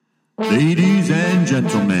Ladies and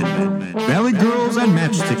gentlemen, Valley Girls and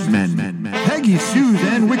Matchstick Men, Peggy Sue's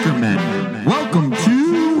and Wicker Men, welcome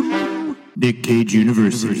to Nick Cage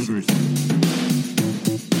University.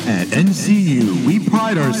 At NCU, we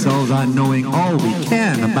pride ourselves on knowing all we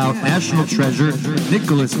can about national treasure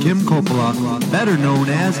Nicholas Kim Coppola, better known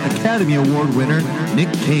as Academy Award winner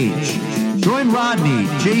Nick Cage. Join Rodney,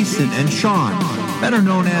 Jason, and Sean, better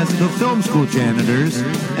known as the Film School Janitors,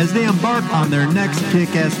 as they embark on their next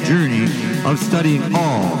kick-ass journey of studying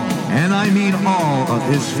all, and I mean all, of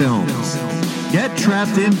his films. Get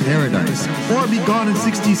trapped in paradise, or be gone in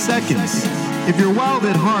 60 seconds. If you're wild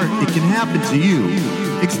at heart, it can happen to you.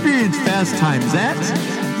 Experience Fast Times at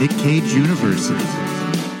Nick Cage University.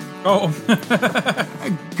 Oh.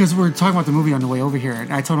 Because we were talking about the movie on the way over here,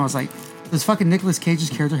 and I told him, I was like, does fucking Nicolas Cage's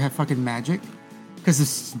character have fucking magic?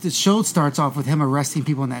 Because the show starts off with him arresting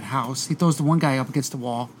people in that house. He throws the one guy up against the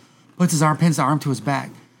wall, pins the arm to his back.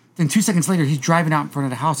 Then 2 seconds later, he's driving out in front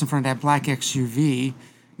of the house in front of that black SUV.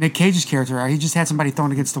 Nick Cage's character, he just had somebody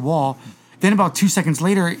thrown against the wall. Then about 2 seconds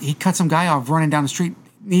later, he cut some guy off running down the street,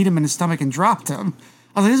 kneed him in the stomach, and dropped him.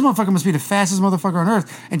 I was like, this motherfucker must be the fastest motherfucker on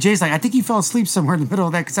earth. And Jay's like, I think he fell asleep somewhere in the middle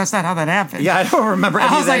of that because that's not how that happened. Yeah, I don't remember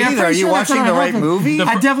any of that either. Are you watching the right movie?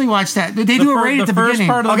 I definitely watched that. They do a rating at the beginning.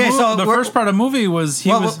 The first part of the movie was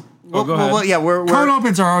go ahead. Cold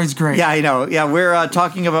opens are always great. Yeah, I know. Yeah,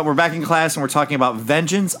 we're back in class and we're talking about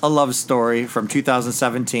Vengeance, a Love Story from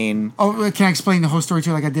 2017. Oh, can I explain the whole story to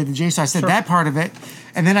you like I did to Jay? So I said that part of it,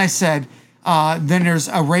 and then I said, then there's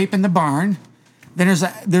a rape in the barn. Then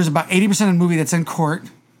there's about 80% of the movie that's in court.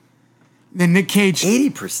 Then Nick Cage.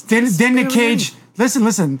 80%. Then Nick Cage.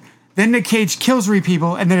 Listen. Then Nick Cage kills 3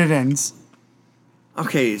 people, and then it ends.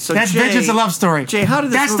 Okay, so that's Jay, Vengeance, a Love Story. Jay, how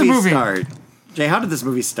did this movie start? Jay, how did this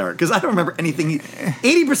movie start? Because I don't remember anything.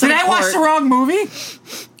 80%. Did I watch the wrong movie?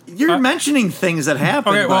 You're mentioning things that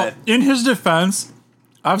happened. Okay, well, in his defense,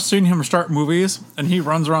 I've seen him start movies, and he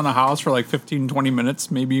runs around the house for like 15, 20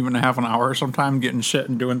 minutes, maybe even a half an hour sometime, getting shit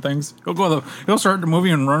and doing things. He'll start the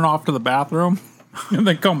movie and run off to the bathroom, and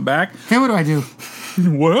then come back. Hey, what do I do?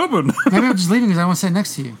 What happened? Maybe I'm just leaving because I want to sit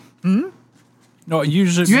next to you. No,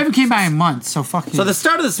 usually... You haven't came by in months, so fuck you. So the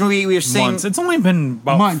start of this movie, we were seeing... Months. It's only been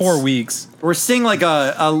about 4 weeks. We're seeing like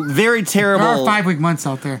a very terrible... There are 5-week months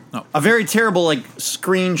out there. No. A very terrible like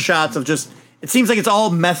screenshots of just... It seems like it's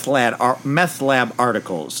all meth lab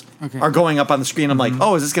articles are going up on the screen. I'm like,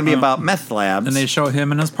 oh, is this going to be about meth labs? And they show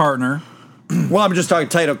him and his partner. Well, I'm just talking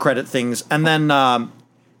title credit things. And then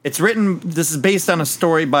it's written... This is based on a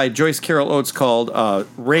story by Joyce Carol Oates called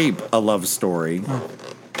Rape, a Love Story.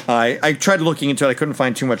 I tried looking into it. I couldn't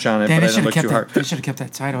find too much on it, but I didn't look too hard. They should have kept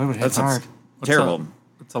that title. It would have hit hard. Terrible.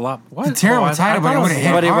 It's a lot. What? It's a terrible title, but it would have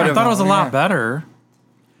hit hard. I thought it was a lot better.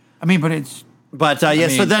 I mean, but it's... But yeah,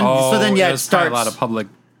 so then it starts. A lot of public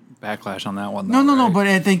backlash on that one. Though, no. But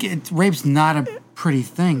I think rape's not a pretty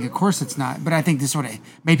thing. Of course, it's not. But I think this would have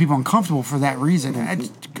made people uncomfortable for that reason.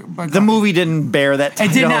 The movie didn't bear that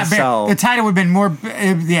title. It did not bear. The title would have been more.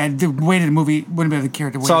 The weight of the movie wouldn't have been the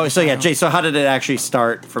character. So yeah, Jay. So how did it actually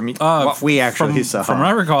start? From what we actually saw. From what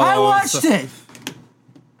I recall, I watched it.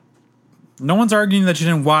 No one's arguing that you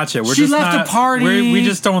didn't watch it. She left a party. We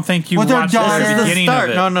just don't think you watched the beginning of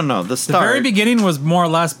it. No. The start. The very beginning was more or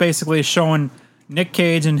less basically showing Nick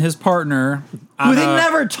Cage and his partner. Who they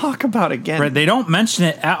never talk about again. Right, they don't mention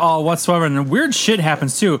it at all whatsoever, and weird shit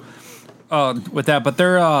happens too with that. But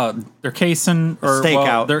they're casing or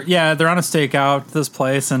stakeout. They're on a stakeout to this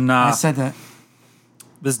place, and I said that.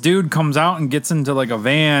 This dude comes out and gets into like a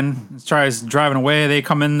van, tries driving away. They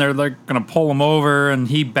come in, they're like gonna pull him over, and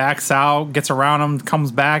he backs out, gets around him,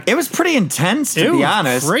 comes back. It was pretty intense, to be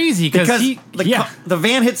honest. Crazy because the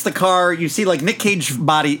van hits the car. You see like Nick Cage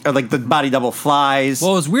body or like the body double flies.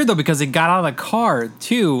 Well, it was weird though because it got out of the car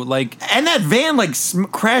too, and that van like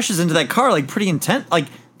crashes into that car like pretty intense. Like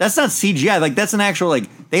that's not CGI. Like that's an actual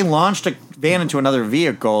they launched a van into another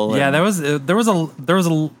vehicle. Yeah, there was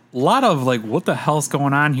a lot of like, what the hell's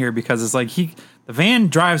going on here? Because it's like the van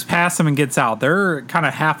drives past him and gets out. They're kind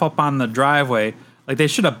of half up on the driveway. Like they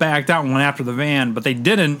should have backed out and went after the van, but they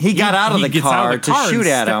didn't. He got out of the car to shoot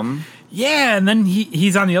at him. Yeah, and then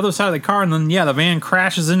he's on the other side of the car, and then the van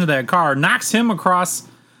crashes into that car, knocks him across.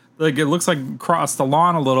 Like it looks like across the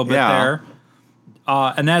lawn a little bit there.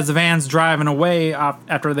 And as the van's driving away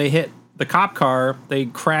after they hit the cop car, they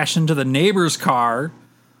crash into the neighbor's car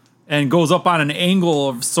and goes up on an angle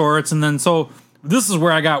of sorts. And then so this is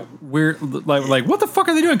where I got weird, like what the fuck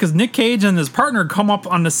are they doing? Because Nick Cage and his partner come up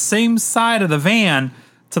on the same side of the van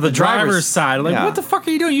to the driver's side. Like, what the fuck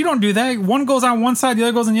are you doing? You don't do that. One goes on one side, the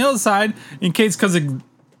other goes on the other side in case, because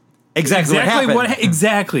exactly what happened.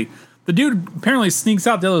 Exactly. the dude apparently sneaks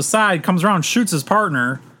out the other side, comes around, shoots his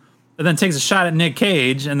partner, and then takes a shot at Nick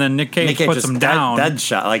Cage, and then Nick Cage puts him down. Dead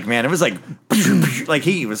shot. Like, man, it was like, like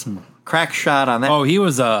he was crack shot on that. Oh, he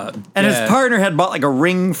was and his partner had bought like a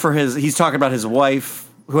ring for he's talking about his wife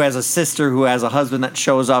who has a sister who has a husband that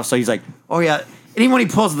shows off. So he's like, oh yeah. And even when he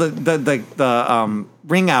pulls the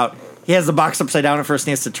ring out, he has the box upside down at first and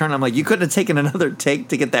he has to turn. I'm like, you couldn't have taken another take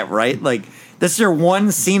to get that right. Like, this is your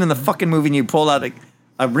one scene in the fucking movie and you pulled out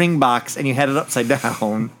a ring box and you had it upside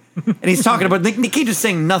down. And he's talking about Nick Cage is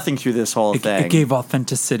saying nothing through this whole thing. It gave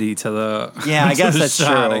authenticity to the I guess that's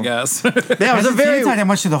shot, true. I guess. Yeah, it was a very It's not that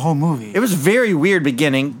much of the whole movie. It was a very weird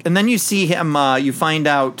beginning, and then you see him. You find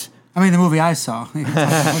out. I mean, the movie I saw.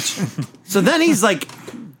 So then he's like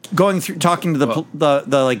going through talking to the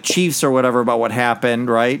like chiefs or whatever about what happened,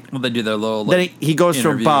 right? Well, they do their little. Then he goes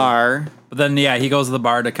interview. to a bar. But then, he goes to the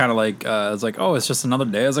bar to kind of like, it's like, oh, it's just another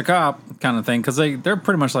day as a cop kind of thing. Because they're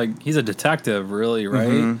pretty much like, he's a detective, really, right?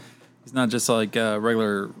 Mm-hmm. He's not just like a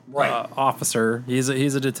regular officer. He's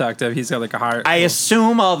a detective. He's got like a higher. I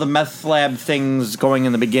assume all the meth lab things going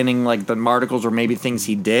in the beginning, like the articles, were maybe things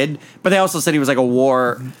he did. But they also said he was like a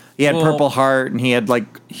war. He had Purple Heart, and he had like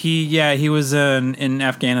he was in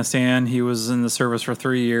Afghanistan. He was in the service for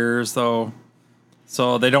 3 years, though.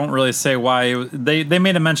 So they don't really say why. They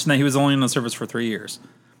made a mention that he was only in the service for 3 years.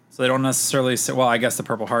 So they don't necessarily say. Well, I guess the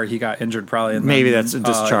Purple Heart, he got injured probably. And maybe then, that's a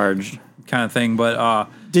discharge kind of thing. But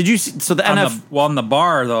did you see? So the on the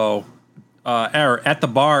bar though, at the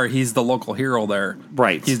bar, he's the local hero there.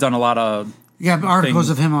 Right. He's done a lot of. Yeah, articles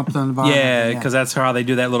things. of him up on the bar. Yeah, because that's how they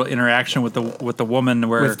do that little interaction with the woman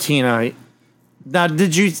where with Tina. Now, the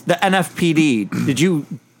NFPD?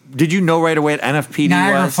 Did you know right away what NFPD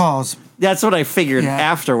Niagara was? Falls. That's what I figured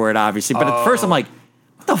afterward, obviously. But at first, I'm like,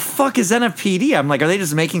 what the fuck is NFPD? I'm like, are they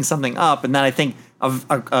just making something up? And then I think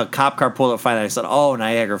a cop car pulled up finally. I said, oh,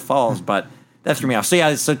 Niagara Falls. But that threw me off. So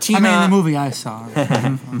yeah, so Tina. I mean, in the movie I saw.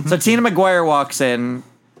 So Tina McGuire walks in.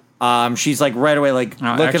 She's like right away, like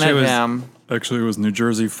looking at him. Actually, it was New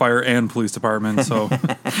Jersey Fire and Police Department. So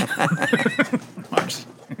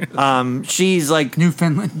she's like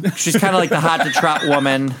Newfoundland. She's kind of like the hot to trot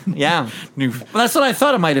woman. Yeah. Well, that's what I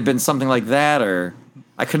thought. It might have been something like that, or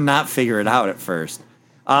I could not figure it out at first.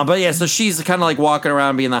 But yeah, so she's kind of like walking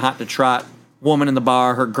around being the hot to trot woman in the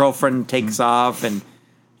bar. Her girlfriend takes off, and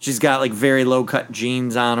she's got like very low cut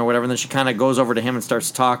jeans on or whatever. And then she kind of goes over to him and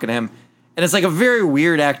starts talking to him. And it's like a very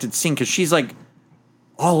weird acted scene because she's like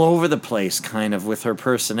all over the place kind of with her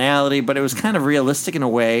personality, but it was kind of realistic in a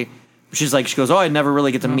way. She's like, she goes, oh, I never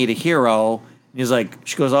really get to meet a hero. And he's like,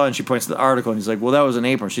 she goes, oh, and she points to the article, and he's like, well, that was in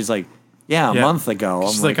April. She's like, yeah, a month ago.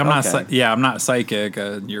 She's like, I'm not psychic.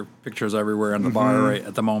 Your picture's everywhere on the bar right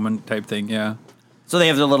at the moment type thing, yeah. So they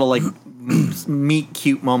have their little, like, meet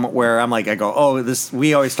cute moment where I'm like, I go, oh,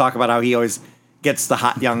 we always talk about how he always gets the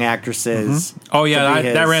hot young actresses. Oh, yeah,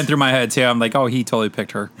 that ran through my head, too. I'm like, oh, he totally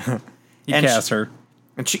picked her. He cast her.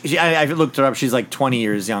 And I looked her up. She's like 20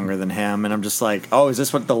 years younger than him. And I'm just like, oh, is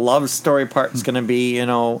this what the love story part is going to be,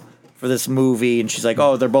 for this movie? And she's like,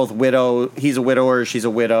 oh, they're both widow. He's a widower. She's a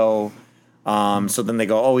widow. So then they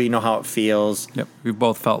go, oh, you know how it feels. Yep. We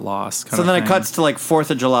both felt lost. So then it cuts to like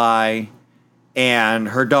 4th of July. And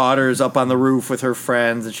her daughter's up on the roof with her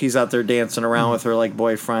friends. And she's out there dancing around with her like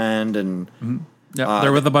boyfriend. And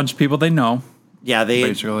they're with a bunch of people they know. Yeah, they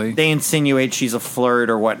insinuate she's a flirt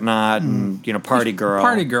or whatnot, and party girl.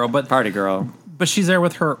 Party girl. But she's there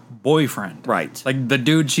with her boyfriend. Right. Like the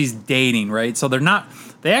dude she's dating, right? So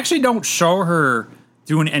they actually don't show her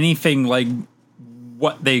doing anything like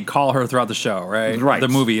what they call her throughout the show, right? Right. The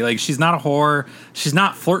movie. Like she's not a whore. She's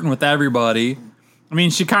not flirting with everybody. I mean,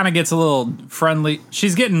 she kind of gets a little friendly.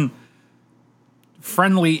 She's getting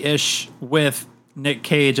friendly-ish with Nick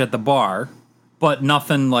Cage at the bar, but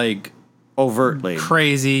nothing like overtly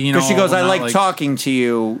crazy, Because she goes, I like talking to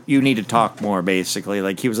you. You need to talk more, basically.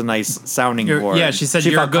 Like he was a nice sounding board. Yeah, she said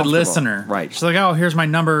you're a good listener. Right. She's like, oh, here's my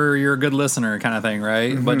number. You're a good listener kind of thing,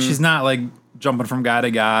 right? Mm-hmm. But she's not like jumping from guy to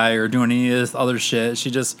guy or doing any of this other shit. She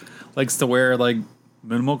just likes to wear like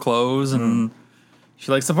minimal clothes and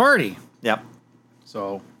she likes to party. Yep.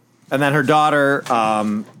 So. And then her daughter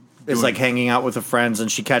is like hanging out with her friends and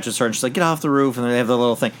she catches her and she's like, get off the roof. And then they have the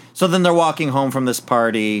little thing. So then they're walking home from this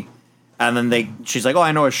party. And then she's like, oh,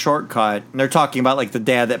 I know a shortcut. And they're talking about, like, the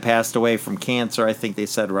dad that passed away from cancer, I think they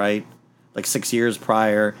said, right? Like 6 years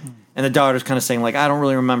prior. And the daughter's kind of saying, like, I don't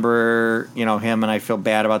really remember, him, and I feel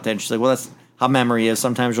bad about that. And she's like, well, that's how memory is.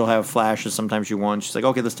 Sometimes you'll have flashes, sometimes you won't. She's like,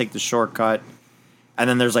 okay, let's take the shortcut. And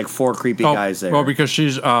then there's, like, 4 creepy guys there. Well, because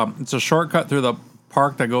she's, it's a shortcut through the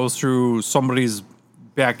park that goes through somebody's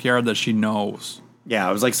backyard that she knows. Yeah,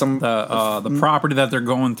 it was like some The property that they're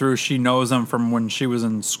going through, she knows him from when she was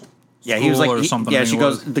in school. Yeah, he was like, or something. yeah, she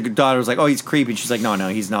goes. The daughter was like, "Oh, he's creepy." And she's like, "No,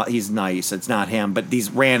 he's not. He's nice. It's not him." But these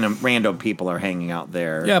random people are hanging out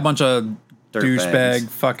there. Yeah, a bunch of douchebag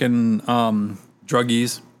fucking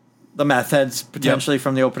druggies. The meth heads potentially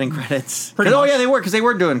from the opening credits. Pretty Oh much. yeah, they were because they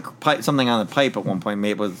were doing something on the pipe at one point.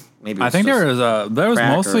 Maybe it was I think there was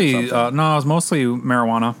crack or mostly something. it was mostly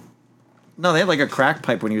marijuana. No, they had like a crack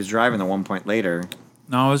pipe when he was driving at one point later.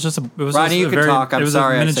 No, it was just Ronnie, you can talk. I'm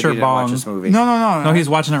sorry, I said you didn't watch this movie. No. He's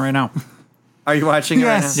watching it right now. Are you watching it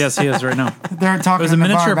right Yes. now? Yes, he is right now. They're It talking. was a in the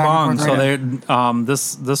miniature bar back and bong, forth so right now. they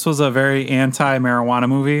this was a very anti-marijuana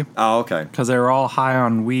movie Oh, okay. because they were all high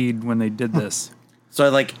on weed when they did this. So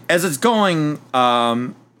like as it's going,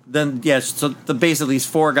 then yes. So basically these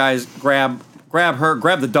four guys grab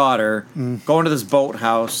the daughter, go into this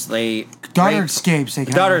boathouse. They Daughter rape- escapes. The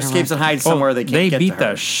daughter escapes and hides somewhere they can't get beat to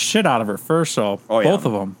her. the shit out of her first, so Oh, yeah. both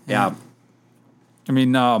of them. Yeah. I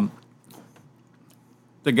mean,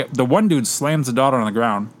 the one dude slams the daughter on the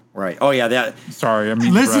ground. Right. Oh yeah. That. Sorry, I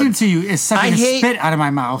mean Listening bread. to you is sucking I the hate- spit out of my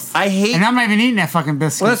mouth. I hate- and I'm not even eating that fucking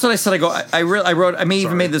biscuit. Well, that's what I said. I go. I wrote. I may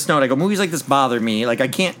even made this note. I go. Movies like this bother me. Like I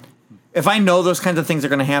can't. If I know those kinds of things are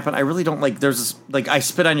going to happen, I really don't like. There's this, like I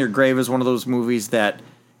Spit on Your Grave is one of those movies that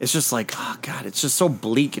it's just like, oh god, it's just so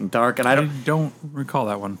bleak and dark, and I I don't. don't recall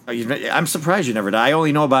that one. I'm surprised you never did. I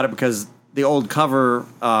only know about it because the old cover. Is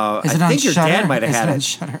I it on think your Shudder? dad might have Is had it on it.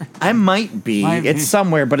 Shudder? I might be. Might It's be.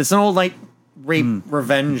 somewhere, but it's an old like rape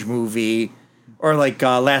revenge movie, or like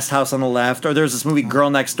Last House on the Left, or there's this movie Girl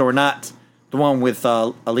Next Door, not the one with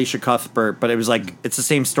Alicia Cuthbert, but it was like it's the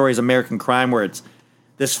same story as American Crime, where it's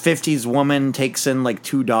this 50s woman takes in like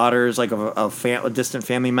two daughters, like a distant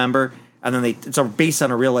family member, and then it's based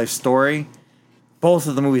on a real life story. Both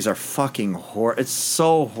of the movies are fucking It's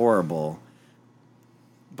so horrible.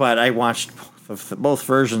 But I watched both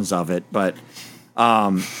versions of it, but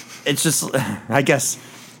it's just, I guess,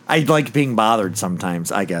 I like being bothered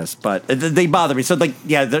sometimes, I guess, but they bother me. So, like,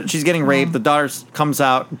 yeah, she's getting raped. The daughter comes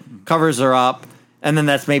out, covers her up, and then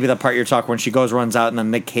that's maybe the part you're talking when she runs out, and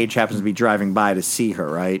then Nick Cage happens to be driving by to see her,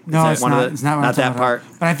 right? No, Is it's that not. one of It's not. What I'm not that talking part.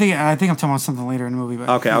 about. But I think I'm talking about something later in the movie. But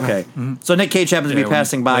Okay. So Nick Cage happens to be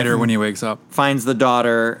passing by, later when he wakes up. finds the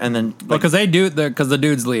daughter, and then Because the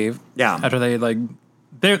dudes leave. Yeah. After they like,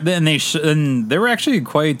 and they were actually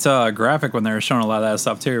quite graphic when they were showing a lot of that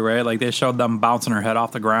stuff too, right? Like they showed them bouncing her head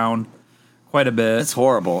off the ground quite a bit. it's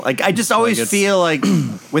horrible. Like I just always feel like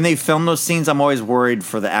when they film those scenes, I'm always worried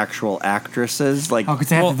for the actual actresses. Like, Oh, because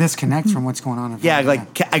they have to disconnect from what's going on. yeah, like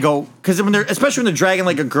I go because when they're especially when they're dragging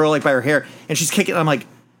like a girl like by her hair and she's kicking, I'm like,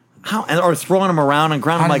 how or throwing them around on the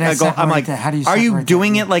ground. How I'm do like, they I'm like, separate that? How do you are you separate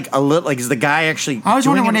doing that? it like a little? Like is the guy actually? I was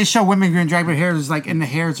wondering doing when it? they show women getting dragged by hair, there's like in the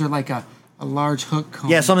hairs are like a large hook comb.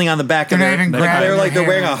 Yeah, something on the back They're of not their. even They're grabbing like their they're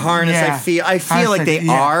wearing hair. a harness. Yeah. I feel like they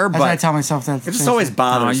are, That's what I but tell myself that it just always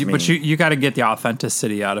bothers me. But you got to get the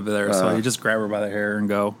authenticity out of it there. So you just grab her by the hair and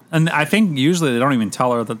go. And I think usually they don't even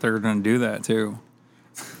tell her that they're going to do that too.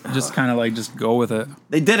 Just kind of like just go with it.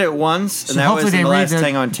 They did it once, and So that was hopefully in the they read last their-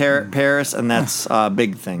 Tango in Paris, and that's a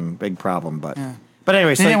big thing, big problem. But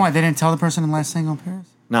anyway, They so didn't tell the person in Last Tango in Paris.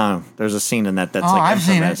 no, there's a scene in that's Oh, like I've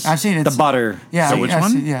seen it. infamous. I've seen it. The butter. Yeah, scene. which I've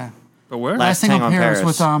one? seen- yeah. But where? Last Last Tango Tango in in Paris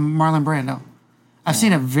Paris. with Marlon Brando. I've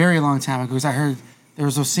seen it a very long time ago because I heard there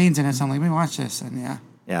was those scenes in it. So I'm like, let me watch this, and yeah.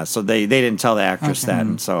 Yeah, so they didn't tell the actress Okay. that,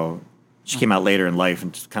 and so she came out later in life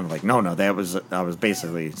and just kind of like, no, that was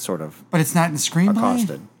basically sort of But it's not in the screenplay.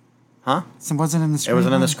 accosted. Huh? It wasn't in the screenplay. It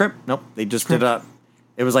wasn't in the script. Nope, they just did it.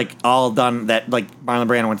 It was like all done. That like Marlon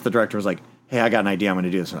Brando went to the director, was like, hey, I got an idea. I'm going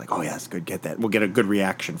to do this. They're like, oh yeah, that's good. Get that. We'll get a good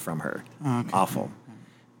reaction from her. Awful.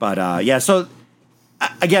 But yeah, so.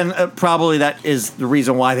 Again, probably that is the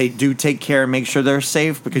reason why they do take care and make sure they're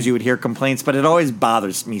safe, because you would hear complaints, but it always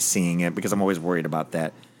bothers me seeing it because I'm always worried about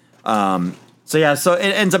that. So it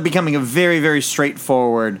ends up becoming a very, very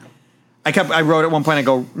straightforward. I wrote at one point, I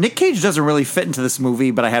go, Nick Cage doesn't really fit into this movie,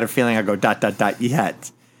 but I had a feeling I go ...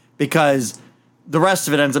 yet, because the rest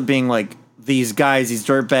of it ends up being like these guys, these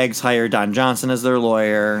dirtbags hire Don Johnson as their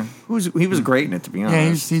lawyer. He was great in it, to be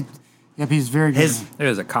honest. Yeah, he's very good. It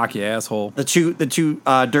was a cocky asshole. The two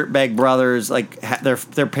dirtbag brothers, like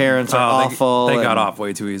their parents are awful. They got off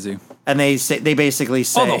way too easy. and they basically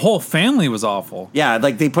say, Oh, the whole family was awful. yeah,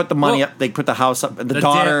 like they put the money Well, up, they put the house up, and the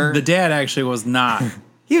daughter, the dad actually was not.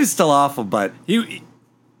 he was still awful, but He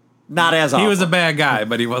not as awful. he was a bad guy,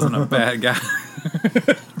 but he wasn't a bad guy,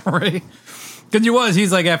 right? Because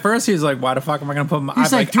he's like, at first he was like, why the fuck am I going to put my...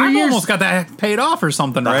 He's I'm like, like, 3 I've years- almost got that paid off or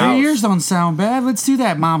something, right? house. 3 years don't sound bad. Let's do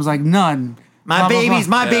that. Mom's like, none. blah, blah.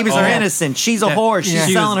 My babies are Oh. innocent. She's a whore. She's Yeah.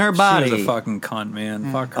 selling her body. She was a fucking cunt,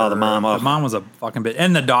 man. Fuck her. Oh, the mom, oh. The mom was a fucking bitch.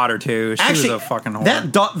 And the daughter, too. She Actually, was a fucking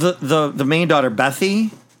whore. the main daughter,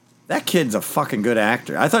 Bethy, that kid's a fucking good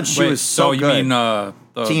actor. I thought she was so you good. mean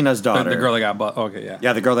Tina's daughter. The girl that got butt. Okay, yeah.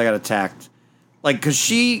 Yeah, the girl that got attacked. Like, because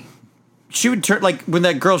she would turn, like, when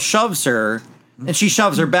that girl shoves her, and she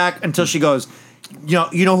shoves her back until she goes,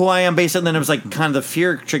 you know who I am, basically. And then it was like kind of the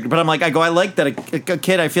fear trigger. But I like that a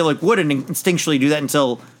kid, I feel like, wouldn't instinctually do that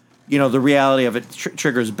until, the reality of it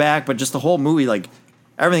triggers back. But just the whole movie, like,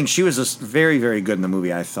 everything, she was just very, very good in the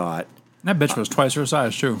movie, I thought. That bitch was twice her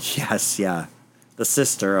size, too. Yes, yeah. The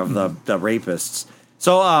sister of the rapists.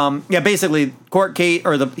 So, basically, court case,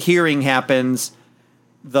 or the hearing happens.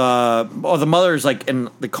 The mother's like in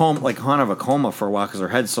the coma, like kind of a coma for a while because her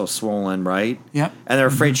head's so swollen, right? Yep. And they're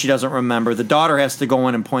afraid she doesn't remember. The daughter has to go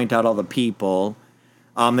in and point out all the people.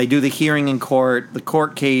 They do the hearing in court. The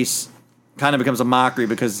court case kind of becomes a mockery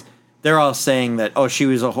because they're all saying that she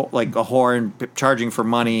was a whore and charging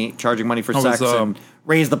money for was, sex and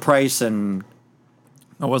raised the price and.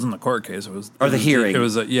 It wasn't the court case. It was the hearing. It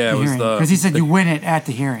was it was the because he said you win it at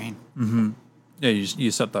the hearing. Yeah,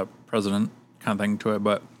 you set the president kind of thing to it,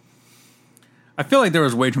 but I feel like there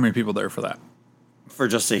was way too many people there for that. For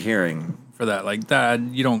just a hearing. For that, like that,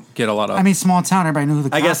 you don't get a lot of. I mean, small town, everybody knew who the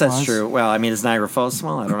cop I guess that's was. true. Well, I mean, is Niagara Falls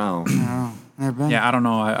small? I don't know. No, never been. yeah, I don't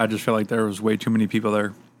know. I just feel like there was way too many people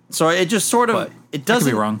there. So it just sort of But it I doesn't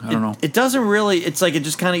could be wrong. I don't know. It doesn't really. It's like it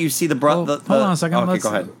just kind of you see the Hold on a second. Okay, Let's- go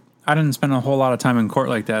ahead. I didn't spend a whole lot of time in court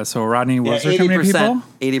like that. So Rodney, was there too many people?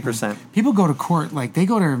 80%. People go to court, like, they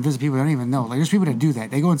go there and visit people they don't even know. Like, there's people that do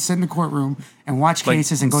that. They go and sit in the courtroom and watch Like,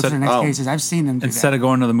 cases and go to the instead- next oh. cases. I've seen them do Instead that. of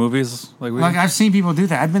going to the movies, like we, Like, I've seen people do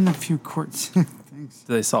that. I've been to a few courts. Because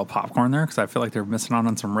do they sell popcorn there? Because I feel like they're missing out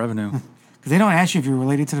on some revenue. they don't ask you if you're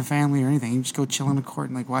related to the family or anything. You just go chill in the court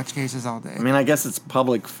and, like, watch cases all day. I mean, I guess it's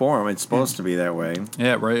public forum. It's supposed to be that way.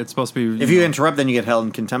 Yeah, right. It's supposed to be. If you interrupt, then you get held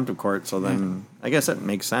in contempt of court. So then I guess that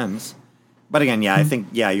makes sense. But again, I think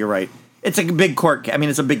you're right. It's a big court. I mean,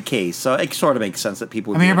 it's a big case, so it sort of makes sense that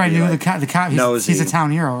people. I mean, everybody knew like, the cop. He's nosy. a town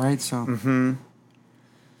hero, right? So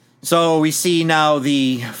So we see now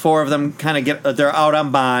the four of them kind of they're out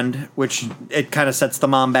on bond, which it kind of sets the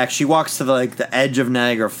mom back. She walks to the edge of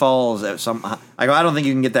Niagara Falls. I go, I don't think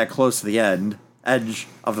you can get that close to the edge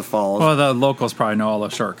of the falls. Well, the locals probably know all the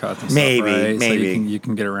shortcuts. And Maybe, stuff, right? maybe. So you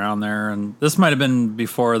can get around there. And this might have been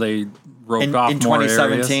before they roped in off more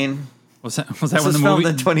 2017. areas. Was that This when the was filmed movie?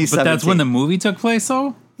 in 2017. But that's when the movie took place,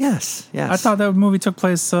 though. Yes. I thought that movie took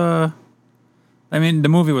place. I mean, the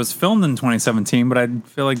movie was filmed in 2017, but I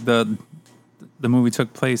feel like the movie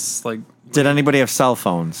took place like. Did anybody have cell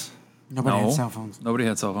phones? nobody No, had cell phones. nobody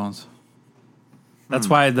had cell phones. That's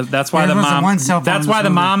why the Yeah, there wasn't one cell phone That's in why this the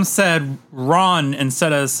movie. mom said run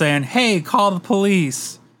instead of saying, "Hey, call the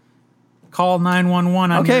police." Call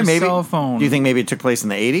 911 on Okay, your maybe. cell phone. Do you think maybe it took place in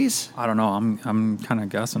the 80s? I don't know. I'm kind of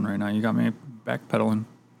guessing right now. You got me backpedaling.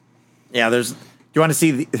 Yeah, do you want to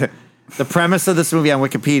see the premise of this movie on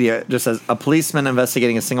Wikipedia? It just says a policeman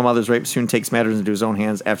investigating a single mother's rape soon takes matters into his own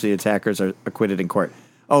hands after the attackers are acquitted in court.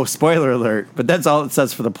 Oh, spoiler alert! But that's all it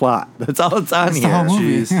says for the plot. That's all it's on That's here. the whole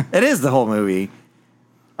movie. Jeez. It is the whole movie.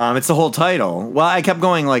 It's the whole title. Well, I kept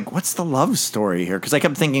going like, what's the love story here? Because I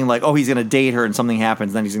kept thinking like, oh, he's gonna date her and something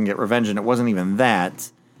happens, then he's gonna get revenge, and it wasn't even that.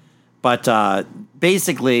 But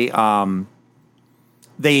basically,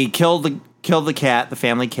 they killed the cat, the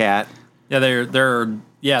family cat, Yeah, they're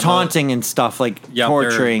taunting and stuff, like they're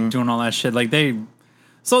torturing. doing all that shit. Like they.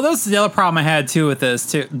 So this is the other problem I had too with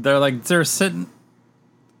this too. They're sitting.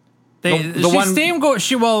 After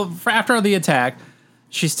the attack,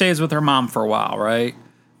 she stays with her mom for a while, right?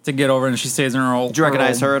 To get over, and she stays in her old. Did you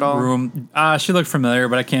recognize old her at all? Room. She looked familiar,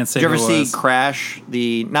 but I can't say. Did you ever who it see was. Crash?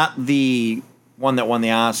 Not the one that won the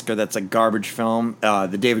Oscar. That's a garbage film.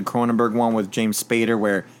 The David Cronenberg one with James Spader,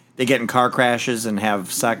 where they get in car crashes and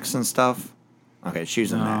have sex and stuff. Okay, she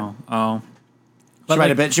was in that. Oh. She might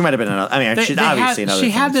have been. She might have been another. I mean, she's obviously another. She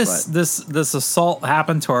had things, this assault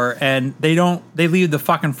happen to her, and they leave the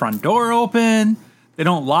fucking front door open. They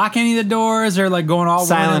don't lock any of the doors. They're like going all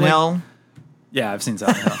Silent like- Hill. Yeah, I've seen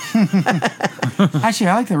Silent Hill. Actually,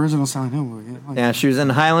 I like the original Silent Hill movie. I like Yeah, she was in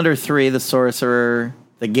Highlander 3, The Sorcerer,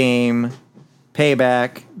 The Game,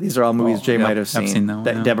 Payback. These are all movies Oh, Jay yeah, might have seen. I've seen that one,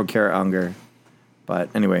 yeah. Deborah Kara Unger. But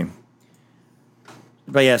anyway.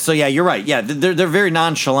 But yeah, so yeah, you're right. Yeah, they're very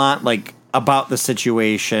nonchalant, like, about the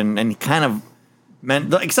situation, and kind of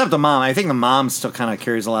except the mom. I think the mom still kind of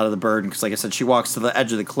carries a lot of the burden because, like I said, she walks to the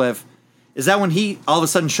edge of the cliff. Is that when he all of a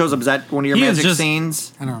sudden shows up? Is that one of your He is magic just-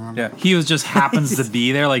 scenes? I don't remember. Yeah, he was just happens to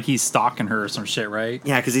be there, like he's stalking her or some shit, right?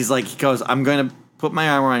 Yeah, because he goes, I'm going to put my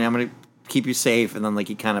arm around you. I'm going to keep you safe, and then like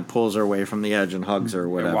he kind of pulls her away from the edge and hugs her or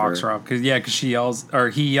whatever. Walks her up because she yells, or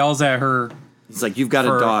he yells at her. He's like, "You've got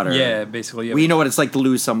a daughter." Yeah, basically. Yeah. We know what it's like to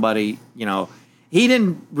lose somebody. You know, he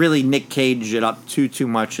didn't really Nick Cage it up too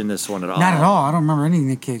much in this one at all. Not at all. I don't remember any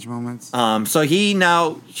Nick Cage moments. So he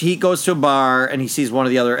goes to a bar and he sees one of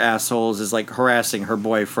the other assholes is like harassing her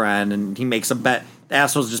boyfriend, and he makes a bet. The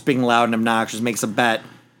asshole's just being loud and obnoxious. Makes a bet.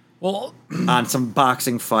 Well, on some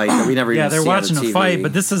boxing fight that we never even see on the TV. Yeah, they're watching a fight,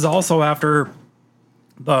 but this is also after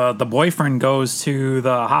the boyfriend goes to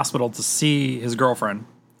the hospital to see his girlfriend,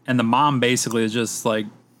 and the mom basically is just like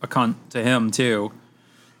a cunt to him too.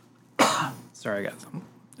 Sorry, guys.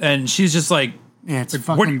 And she's just like, yeah, it's a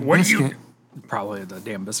fucking biscuit. Probably the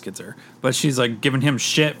damn biscuits are, but she's like giving him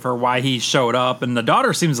shit for why he showed up, and the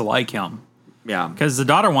daughter seems to like him. Yeah, because the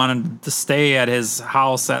daughter wanted to stay at his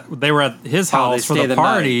house. They were at his house for the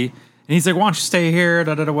party, and he's like, "Why don't you stay here?"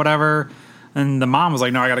 Whatever. And the mom was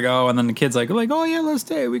like, "No, I gotta go." And then the kid's like, "Oh yeah, let's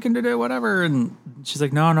stay. We can do it, whatever." And she's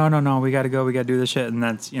like, "No, we gotta go. We gotta do this shit." And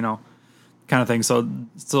that's kind of thing. So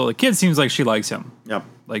the kid seems like she likes him. Yep.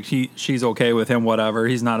 Like she's okay with him. Whatever.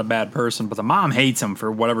 He's not a bad person, but the mom hates him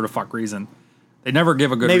for whatever the fuck reason. They never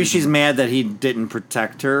give a good. Maybe reason. She's mad that he didn't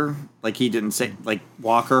protect her, like he didn't say, like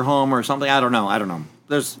walk her home or something. I don't know.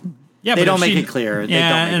 They don't make it clear.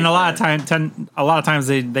 And a lot of times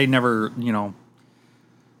they never,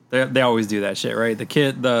 they always do that shit, right? The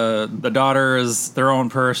kid, the daughter is their own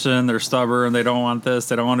person. They're stubborn. They don't want this.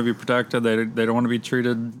 They don't want to be protected. They don't want to be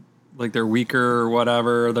treated like they're weaker or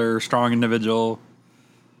whatever. They're a strong individual.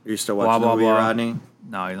 Are you still watching the movie, Rodney?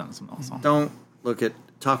 No, he's not something else. Don't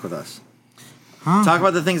talk with us. Huh? Talk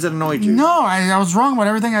about the things that annoyed you. No, I was wrong about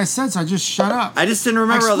everything I said, so I just shut up. I just didn't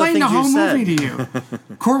remember all the things you said. I explained the whole movie to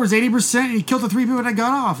you. Court was 80%, and he killed the 3 people that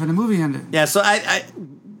got off, and the movie ended. Yeah, so I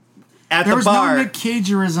at there the was bar, no Nick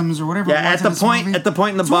Cagerisms or whatever. Yeah, at the point in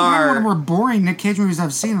the bar, one of the more boring Nick Cage movies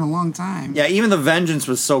I've seen in a long time. Yeah, even the vengeance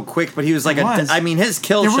was so quick, but he was like his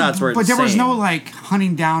kill shots were insane. But there was no like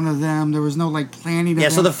hunting down of them. There was no like planning. Yeah,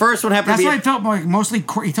 so the first one happened. That's why I felt like mostly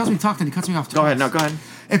court. He tells me to talk, and he cuts me off. Go ahead.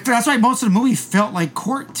 That's why most of the movie felt like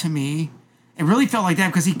court to me. It really felt like that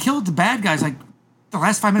because he killed the bad guys like the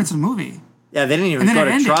last 5 minutes of the movie. Yeah, they didn't even go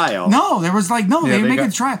to trial. No, there was like they didn't make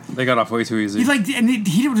a trial. They got off way too easy.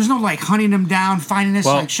 There's no like hunting them down, finding this,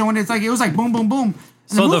 like showing it. It was like boom, boom, boom.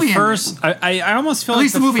 So the first, I almost feel at like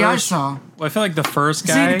least the movie I saw. Well, I feel like the first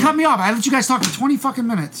guy. See, cut me off. I let you guys talk for 20 fucking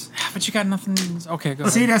minutes. But you got nothing. Okay, go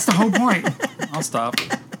ahead. See, that's the whole point. I'll stop.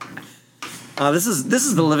 This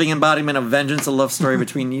is the living embodiment of vengeance, a love story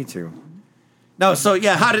between you two. No, so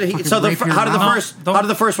yeah, how did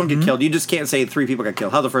the first one get killed? You just can't say 3 people got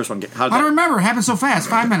killed. How did the first one get? I don't remember. It happened so fast.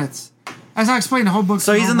 5 minutes. As I explained the whole book.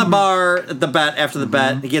 So he's in the bar at the bet after the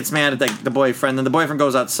bet. He gets mad at the boyfriend. Then the boyfriend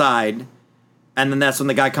goes outside, and then that's when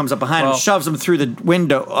the guy comes up behind him, and shoves him through the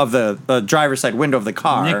window of the driver's side window of the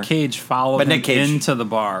car. Nick Cage followed him into the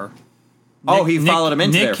bar. He followed him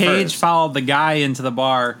into there first. Nick Cage followed the guy into the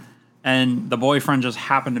bar, and the boyfriend just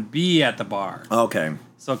happened to be at the bar. Okay.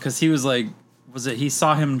 So because he was like. He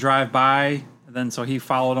saw him drive by, and then so he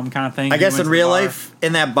followed him kind of thing? I guess in real life,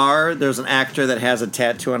 in that bar, there's an actor that has a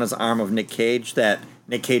tattoo on his arm of Nick Cage that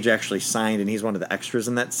Nick Cage actually signed, and he's one of the extras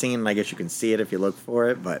in that scene, and I guess you can see it if you look for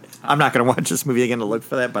it, but I'm not going to watch this movie again to look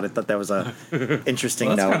for that, but I thought that was a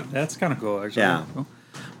interesting note. That's kind of cool, actually. Yeah. Cool.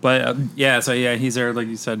 But, he's there, like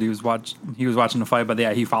you said, he was watching the fight, but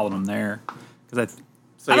yeah, he followed him there. Because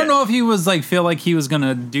I don't know if he was, feel like he was going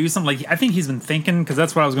to do something. I think he's been thinking, because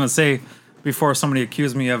that's what I was going to say before somebody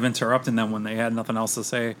accused me of interrupting them when they had nothing else to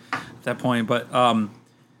say at that point. But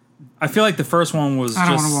I feel like the first one was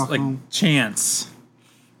just chance.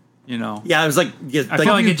 Yeah, it was like. Yeah, I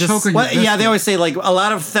feel like it just. They always say a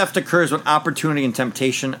lot of theft occurs when opportunity and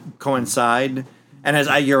temptation coincide.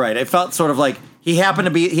 And you're right, it felt sort of like he happened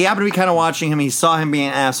to be kind of watching him. He saw him being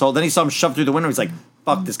an asshole. Then he saw him shove through the window. He's like,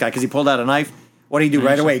 "Fuck this guy," because he pulled out a knife. What did he do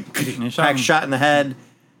right away? Crack shot in the head.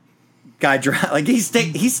 Guy he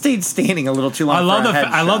stayed standing a little too long.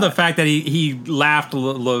 I love the fact that he laughed a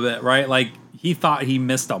little bit, right? Like he thought he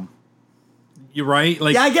missed him. You right?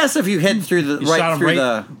 I guess if you hit through the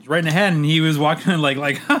right in the head, and he was walking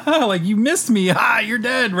like you missed me, you're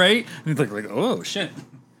dead, right? And he's like oh shit,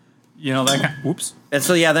 that guy. Whoops. And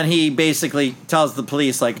so then he basically tells the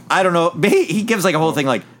police I don't know. He gives a whole thing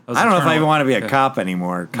I don't know if I even want to be a cop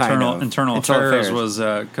anymore. Internal affairs was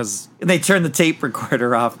because they turned the tape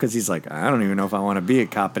recorder off because he's like, I don't even know if I want to be a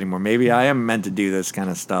cop anymore. Maybe I am meant to do this kind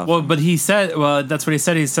of stuff. Well, but he said, that's what he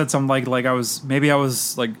said. He said something like I was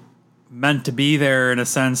meant to be there in a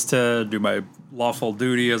sense to do my lawful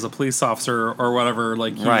duty as a police officer or whatever.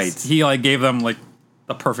 He gave them the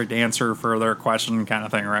the perfect answer for their question kind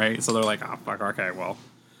of thing, right? So they're like, oh fuck, okay, well,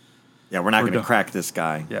 Yeah, we're not going to done. crack this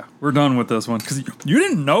guy. yeah, we're done with this one because you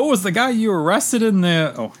didn't know it was the guy you arrested in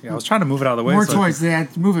the. Oh yeah, I was trying to move it out of the way. More so toys. They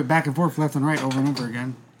had to move it back and forth, left and right, over and over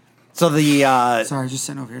again. So the Sorry, just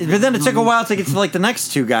sitting over here. but then it took a while to get to like the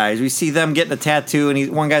next two guys. We see them getting a tattoo,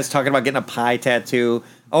 and one guy's talking about getting a pie tattoo.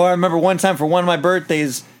 Oh, I remember one time for one of my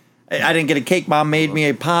birthdays, I didn't get a cake. Mom made me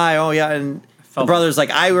a pie. Oh yeah, and the brother's like,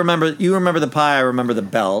 you remember the pie. I remember the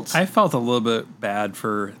belt. I felt a little bit bad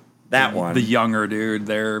for That one. the younger dude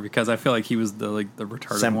there, because I feel like he was the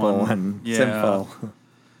retarded Simple one. and Yeah. simple.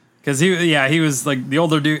 Because he was like the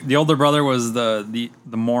older dude. The older brother was the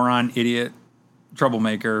moron, idiot,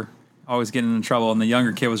 troublemaker, always getting in trouble, and the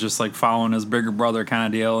younger kid was just like following his bigger brother kind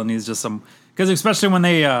of deal. And he's just because especially when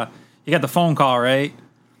they you got the phone call, right?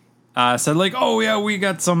 Said like, oh yeah, we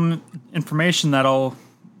got some information that'll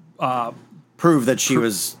Prove that she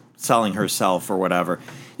was selling herself or whatever.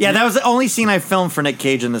 Yeah, that was the only scene I filmed for Nick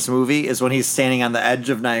Cage in this movie is when he's standing on the edge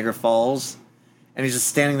of Niagara Falls, and he's just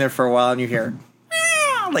standing there for a while, and you hear,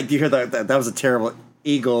 like you hear that was a terrible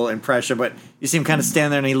eagle impression, but you see him kind of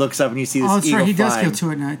stand there, and he looks up, and you see this Oh, that's eagle right. He does flying.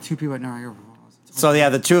 kill two people at Niagara Falls. So yeah,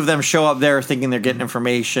 the two of them show up there thinking they're getting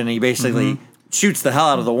information, and he basically shoots the hell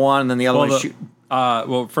out of the one, and then the other one shoot.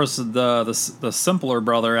 First the simpler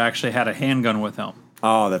brother actually had a handgun with him.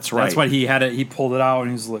 Oh, that's right. That's why he had it. He pulled it out and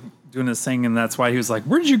he was like doing this thing, and that's why he was like,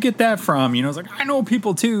 "Where did you get that from?" You know, it's like I know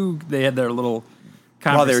people too. They had their little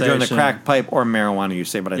Well, they conversation. were doing the crack pipe or marijuana, you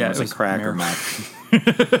say, but I Yeah, know it was it was a crack or marijuana.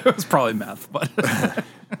 meth. It was probably meth, but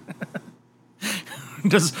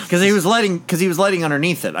just Because he was lighting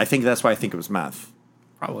underneath it. I think that's why I think it was meth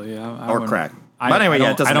probably I or wouldn't- crack. But anyway, yeah,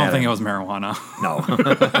 it doesn't I don't matter. think it was marijuana. No,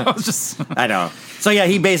 I was just I know. So yeah,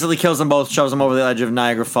 he basically kills them both, shoves them over the edge of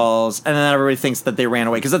Niagara Falls, and then everybody thinks that they ran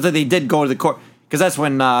away because they did go to the court. Because that's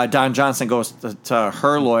when Don Johnson goes to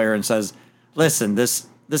her lawyer and says, "Listen, this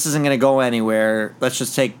isn't going to go anywhere. Let's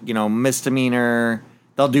just take misdemeanor.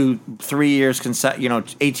 They'll do 3 years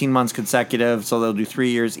 18 months consecutive. So they'll do 3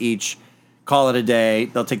 years each. Call it a day.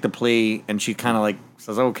 They'll take the plea." And she kind of like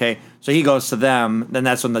says, "Okay." So he goes to them. Then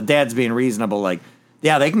that's when the dad's being reasonable, like,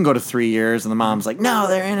 "Yeah, they can go to 3 years." And the mom's like, "No,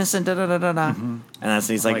 they're innocent." Da da da da da. And that's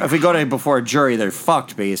he's like, "If we go to before a jury, they're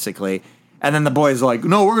fucked, basically." And then the boys are like,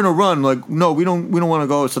 "No, we're gonna run." Like, "No, we don't want to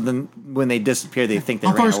go." So then when they disappear, they think they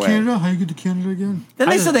How far ran is away. Canada? How you get to Canada again? Then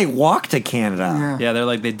they said they walked to Canada. Yeah. yeah. They're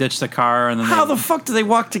like they ditched the car and then How the fuck do they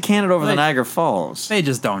walk to Canada over the Like- Niagara Falls? they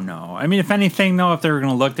just don't know. I mean, if anything, though, if they were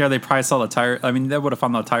going to look there, they probably saw the tire. I mean, they would have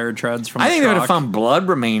found the tire treads from. I the think they would have truck. found blood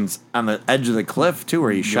remains on the edge of the cliff too, where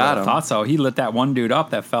he You shot would've him. Thought so. He lit that one dude up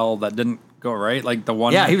that fell that didn't go right. Like the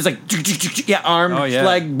one. Yeah, he was like, arm, Oh, yeah.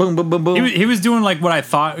 leg, boom, boom, boom, boom. He was doing like what I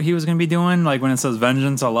thought he was going to be doing. Like when it says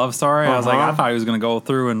 "Vengeance, a love story," I was like, I thought he was going to go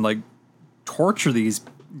through and like torture these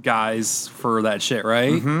guys for that shit,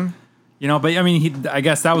 right? Mm-hmm. You know, but I mean, I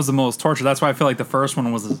guess that was the most torture. That's why I feel like the first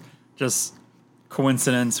one was just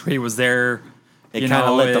coincidence. He was there. It kind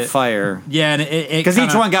of lit the fire. Yeah, and it Because each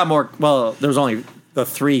kinda- one got more. Well, there was only the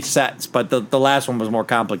 3 sets, but the last one was more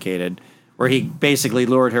complicated, where he basically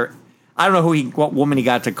lured her. I don't know what woman he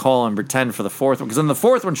got to call and pretend for the fourth one. Because then the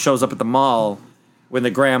fourth one shows up at the mall when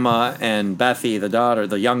the grandma and Bethy,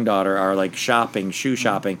 the young daughter, are like shoe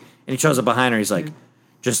shopping, and he shows up behind her. He's like,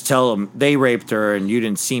 "Just tell them they raped her and you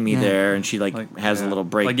didn't see me there." And she has a little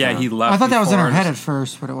break. Like yeah, he left. I thought that was in her before. head at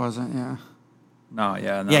first, but it wasn't. Yeah. No,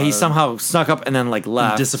 yeah, no, Yeah, he somehow snuck up and then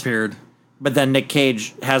left. disappeared. But then Nick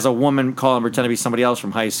Cage has a woman call him, pretend to be somebody else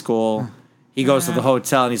from high school. He goes to the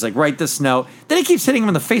hotel and he's like, "Write this note." Then he keeps hitting him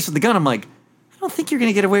in the face with the gun. I'm like, I don't think you're going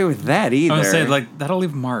to get away with that either. I was saying like that'll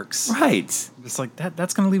leave marks. right. It's like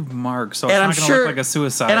that's gonna leave marks. So it's And not I'm gonna sure, look like a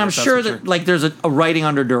suicide. and I'm if that's sure what that you're- like there's a writing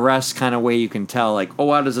under duress kind of way you can tell. Like,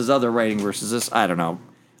 oh, how does his other writing versus this? I don't know.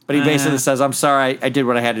 But he basically says, "I'm sorry, I did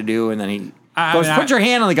what I had to do," and then he goes, "Put your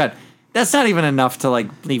hand on the gun." That's not even enough to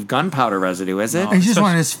leave gunpowder residue, is it? No. He just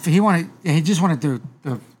wanted he just wanted the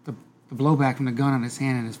blowback from the gun on his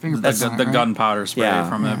hand and his fingerprints. the gunpowder spray Yeah.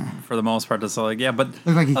 from it for the most part. It's like yeah, but Looked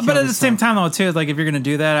like he but killed at the same himself. time though too, like if you're gonna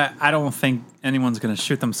do that, I don't think anyone's gonna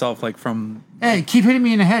shoot themselves like from. Hey, keep hitting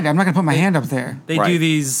me in the head. I'm not gonna put my hand up there. They Right. do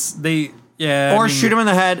these. Yeah. Or shoot him in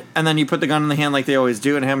the head, and then you put the gun in the hand like they always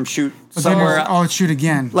do, and have him shoot But then somewhere. it's shoot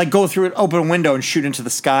again. Like go through an open window and shoot into the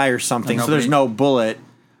sky or something, so there's no bullet.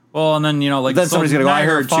 Well, and then like Then somebody's gonna go, "I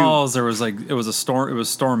Niagara heard you." Falls, there was like it was a storm. It was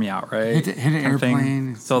stormy out, right? Hit an Kind of thing.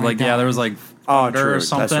 airplane, So like somebody there was died. like Oh, thunder true. or That's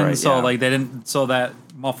something. right, So yeah. like they didn't. So that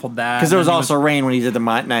muffled that. Because there was and then he also rain when he did the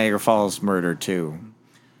Niagara Falls murder too.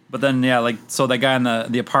 But then yeah, like so that guy in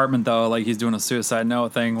the apartment though, like he's doing a suicide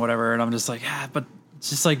note thing, whatever. And I'm just like, but it's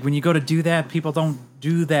just like when you go to do that, people don't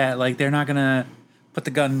do that. Like they're not gonna put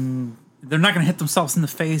the gun. They're not going to hit themselves in the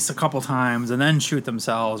face a couple times and then shoot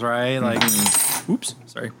themselves, right? Like, oops,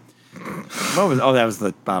 sorry. What was? Oh, that was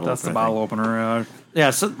the bottle. That's the opener, bottle opener.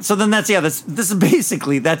 Yeah. So then this is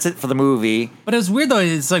basically that's it for the movie. But it's weird though.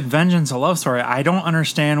 It's like vengeance, a love story. I don't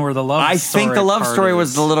understand where the love. I story think the love part story is.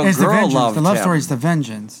 was the little It's the girl vengeance. loved The love him. story is the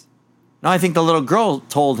vengeance. No, I think the little girl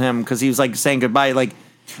told him because he was like saying goodbye. Like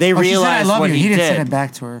they Oh, she said, realized I love what you. he Didn't did. send it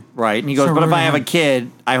back to her. Right. And he goes, So but if rude I of have a him.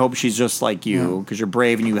 kid, I hope she's just like you because you're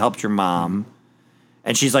brave and you helped your mom.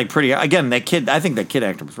 And she's like pretty. Again, that kid. I think that kid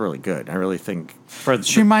actor was really good. I really think for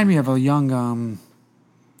She reminded me of a young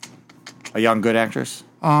a young good actress.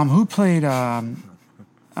 who played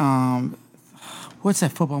what's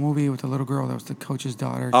that football movie with the little girl that was the coach's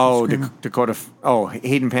daughter? Oh, Screaming. Dakota. Oh,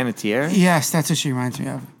 Hayden Panettiere Yes, that's what she reminds me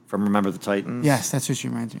of. from Remember the Titans. Yes, that's what she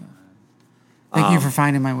reminds me of. Thank you for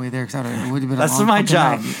finding my way there because it would have been That's a long my fucking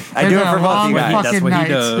job. night. I It'd do been it a for both long you guys. That's fucking what he night.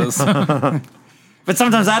 does. But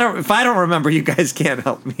sometimes I don't. If I don't remember, you guys can't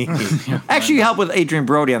help me. Actually, you help with Adrian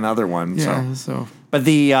Brody on the other one. Yeah, So. so But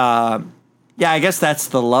the yeah, I guess that's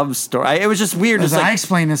the love story. It was just weird. It's I like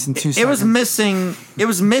explained this in 2 seconds. it was missing. It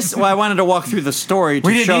was miss. Well, I wanted to walk through the story to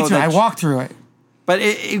We didn't show need to. that. I walked through it. But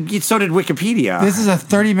so did Wikipedia. This is a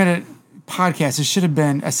 30-minute podcast. It should have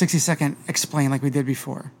been a 60-second explain like we did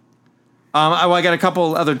before. I got a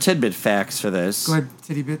couple other tidbit facts for this. Go ahead,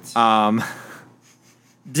 titty bits.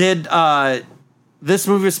 Did this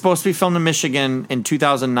movie was supposed to be filmed in Michigan in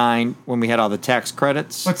 2009 when we had all the tax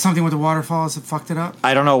credits? But something with the waterfalls that fucked it up.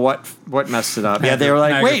 I don't know what messed it up. Yeah, they were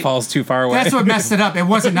like, Niagara wait. Falls too far away. That's what messed it up. It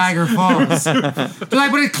wasn't Niagara Falls. They're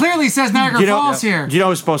like, but it clearly says Niagara Falls here. Do you know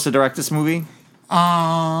who's supposed to direct this movie?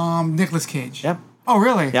 Nicolas Cage. Yep. Oh,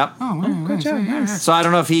 really? Yep. Oh, good job. So I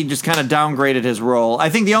don't know if he just kind of downgraded his role. I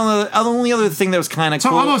think the only other thing that was kind of So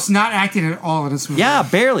cool. almost not acting at all in this movie. Yeah,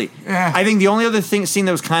 barely. Yeah. I think the only other scene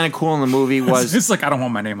that was kind of cool in the movie was It's like I don't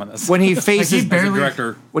want my name on this. when he faces he barely-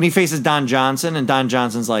 director. when he faces Don Johnson, and Don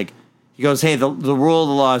Johnson's like, he goes, "Hey, the rule of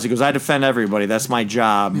the law is," he goes, "I defend everybody. That's my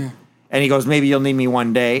job." Yeah. And he goes, "Maybe you'll need me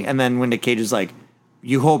one day." And then when Nick Cage is like,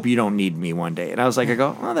 "You hope you don't need me one day." And I was like, I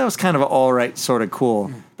go, well, that was kind of all right, sort of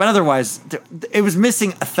cool. But otherwise, it was missing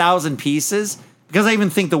 1,000 pieces because I even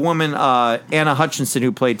think the woman, Anna Hutchinson,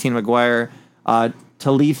 who played Tina McGuire,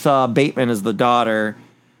 Talitha Bateman is the daughter.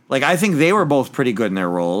 Like, I think they were both pretty good in their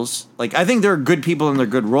roles. Like, I think they're good people in their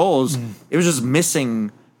good roles. It was just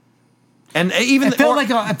missing. And even It felt like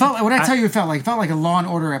when I tell you, it felt like a Law and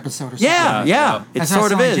Order episode or something. yeah, Yeah. it That's how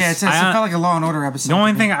sort of sounds- is. Yeah, it felt like a Law and Order episode. The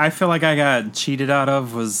only to me. thing I feel like I got cheated out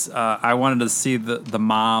of was I wanted to see the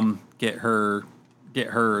mom get hers. Get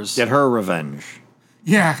her revenge.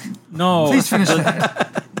 Yeah. No, Please finish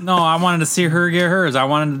that. no, I wanted to see her get hers. I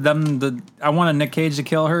wanted Nick Cage to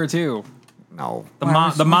kill her too. No. The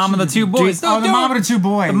mom of the two boys. Oh, the mom of the two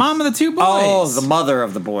boys. The mom of the two boys. Oh, the mother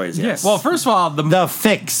of the boys. Yeah. Yes. Well, first of all, the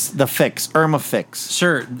Fix, Irma Fix.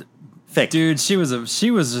 sure, Fix. dude, she was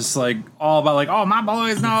just like all about like, oh, my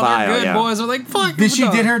boys, no, Vile, they're good yeah. boys. Are like, fuck. She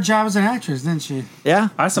what the- did her job as an actress, didn't she? Dude, Yeah.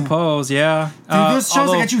 I suppose, yeah. those shows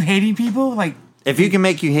Although- that got you hating people, like If you can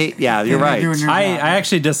make you hate, yeah, you're they're right. doing their I job.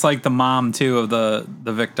 actually dislike the mom too of the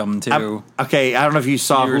victim too. Okay, I don't know if you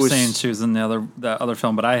saw You who were was. saying she was in the other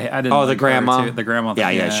film, but I didn't. Oh, the like her grandma. too. The grandma.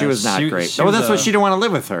 Yeah, she was not great. Well, was that's why a- she didn't want to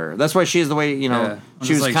live with her. That's why she is the way Yeah. I'm she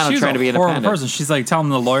just was like, kind of she's trying to be a horrible independent. person. She's like telling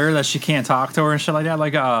the lawyer that she can't talk to her and shit like that.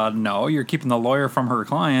 Like, no, you're keeping the lawyer from her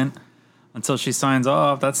client until she signs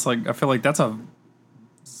off. That's like, I feel like that's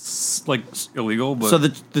like illegal. But So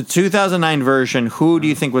the 2009 version, who do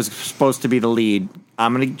you think was supposed to be the lead?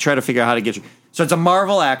 I'm gonna try to figure out how to get you. So it's a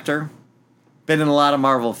Marvel actor, been in a lot of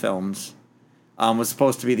Marvel films. Was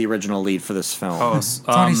supposed to be the original lead for this film.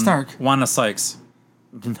 Tony Stark. Wanda Sykes.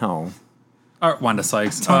 No, Or Wanda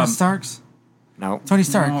Sykes. Tony Starks. no. Tony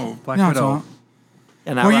Stark. no, Black it's Widow. not.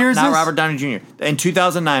 And not, What year is not this? Robert Downey Jr. In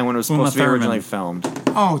 2009 when it was Uma supposed to be Thurman. originally filmed.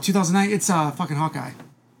 Oh, 2009. It's fucking Hawkeye.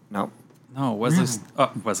 No. No, Wesley.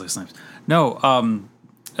 Really? Wesley Snipes. No,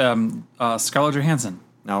 Scarlett Johansson.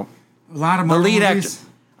 No. A lot of The Marvel lead movies. actor.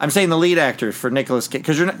 I'm saying the lead actor for Nicolas Cage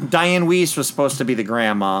because Diane Weiss was supposed to be the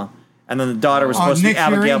grandma, and then the daughter was supposed to Nick be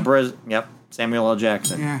Abigail Fury? Bris. Yep, Samuel L.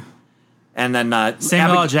 Jackson. Yeah. And then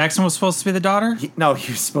Samuel L. Jackson was supposed to be the daughter. No,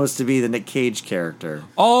 he was supposed to be the Nick Cage character.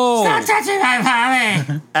 Oh, Stop touching my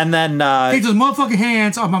mommy. And then Take those motherfucking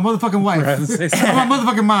hands off my motherfucking wife. Off my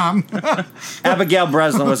motherfucking mom. Abigail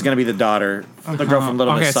Breslin was going to be the daughter, the girl from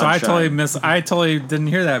Little okay. Miss So Sunshine. I totally didn't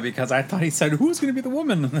hear that because I thought he said who's going to be the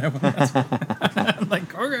woman. I'm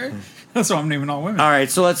like, okay, so I'm naming all women. All right,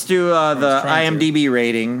 so let's do the trying to. IMDb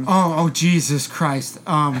rating. Oh, Jesus Christ.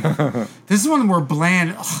 This is one of the more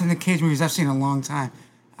bland in the Cage movies I've seen in a long time.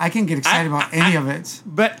 I can get excited about any of it.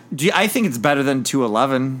 But I think it's better than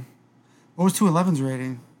 211. What was 211's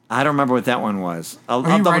rating? I don't remember what that one was. I'll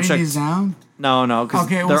Are you double writing check. these down? No, because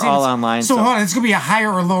Okay, they're all online. So hold on, it's gonna be a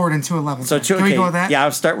higher or lower than 211. So Can we go with that? Yeah,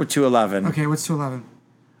 I'll start with 211. Okay, what's 211?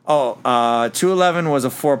 Oh, 211 was a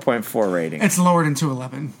 4.4 rating. It's lower than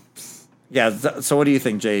 211. Yeah. So what do you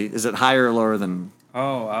think, Jay? Is it higher or lower than?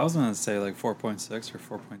 Oh, I was gonna say like 4.6 or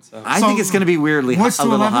 4.7. I So, think it's going to be weirdly what's a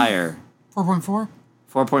little 211? higher. 4.4.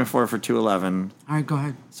 4.4 for 211. All right, go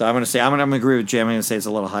ahead. So I'm going to say I'm going to agree with Jay. I'm going to say it's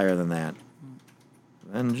a little higher than that.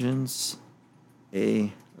 Vengeance,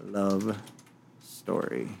 a love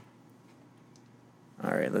story.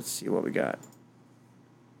 All right, let's see what we got.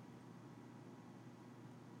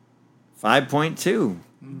 5.2.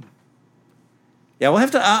 Yeah, I'll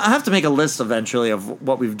have to make a list eventually of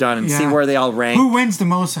what we've done and see Yeah. where they all rank. Who wins the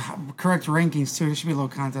most correct rankings too? There should be a little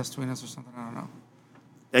contest between us or something. I don't know.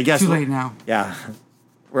 I guess Too late now. Yeah,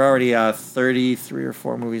 we're already 33 or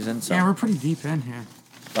 4 movies in. So, Yeah, we're pretty deep in here.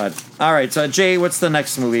 but all right. So Jay, what's the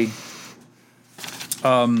next movie?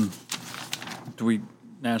 Do we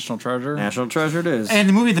National Treasure? National Treasure it is. And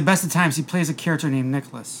the movie The Best of Times, he plays a character named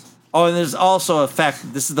Nicholas. Oh, and there's also a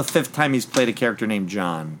fact. This is the 5th time he's played a character named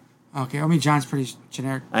John. Okay, I mean John's pretty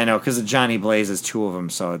generic. I know, because Johnny Blaze is 2 of them,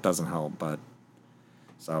 so it doesn't help. But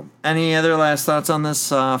so, any other last thoughts on this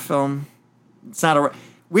film? It's not a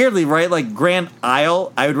weirdly right like Grand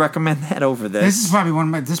Isle. I would recommend that over this. This is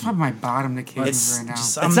probably my bottom Nick Cage It's movie right now.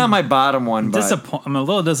 just- It's not my bottom one, but I'm a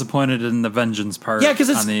little disappointed in the vengeance part. Yeah, 'cause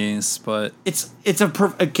it's- on these, but it's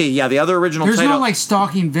okay. Yeah, the other original There's title. no like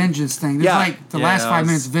stalking vengeance thing. There's Yeah. like the Yeah, last it 5 was-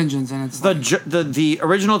 minutes vengeance, and it's like, the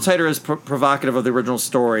original title is provocative of the original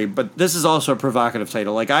story, but this is also a provocative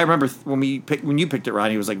title. Like I remember when you picked it,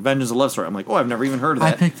 Ronnie, it was like Vengeance, a Love Story. I'm like, oh, I've never even heard of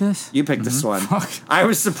I that. picked this. You picked this one. Fuck. I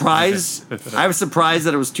was surprised. I was surprised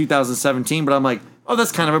that it was 2017, but I'm like, oh,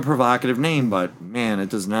 that's kind of a provocative name, but man, it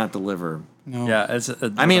does not deliver. No. yeah,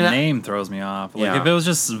 I mean, the name throws me off. Like Yeah. if it was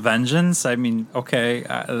just vengeance, I mean, okay,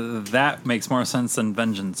 that makes more sense than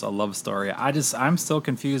vengeance, a love story. I'm still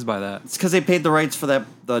confused by that. It's because they paid the rights for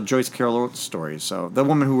the Joyce Carol Oates story. So the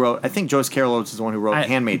woman who wrote, I think Joyce Carol Oates is the one who wrote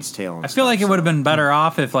 *Handmaid's Tale*. I feel like it would have been better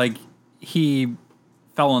off if like he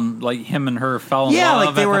him and her fell in Yeah, love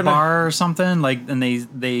like they at were the in a- bar or something, like, and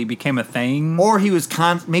they became a thing. Or he was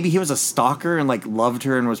maybe he was a stalker and like loved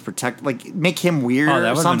her and was protected, like make him weird Oh,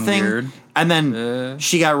 that or would've been something. weird. And then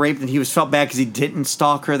she got raped and he was felt bad because he didn't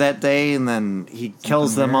stalk her that day, and then he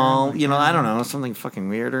kills them all. You know, I don't know, something fucking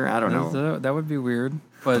weirder. I don't know. That would be weird,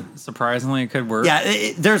 but surprisingly, it could work.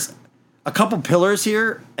 Yeah, there's a couple pillars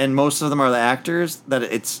here, and most of them are the actors that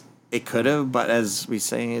it could have, but as we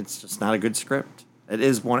say, it's just not a good script. It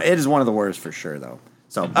is one of the worst for sure, though.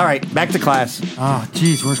 So, all right, back to class. Oh,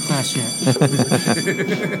 geez, worst class yet.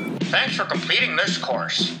 Thanks for completing this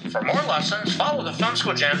course. For more lessons, follow the Film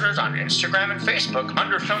School Janitors on Instagram and Facebook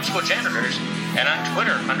under Film School Janitors and on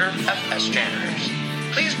Twitter under FS Janitors.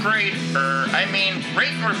 Please rate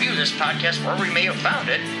and review this podcast wherever you may have found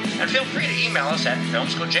it, and feel free to email us at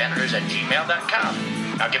filmschooljanitors@gmail.com.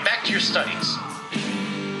 Now get back to your studies.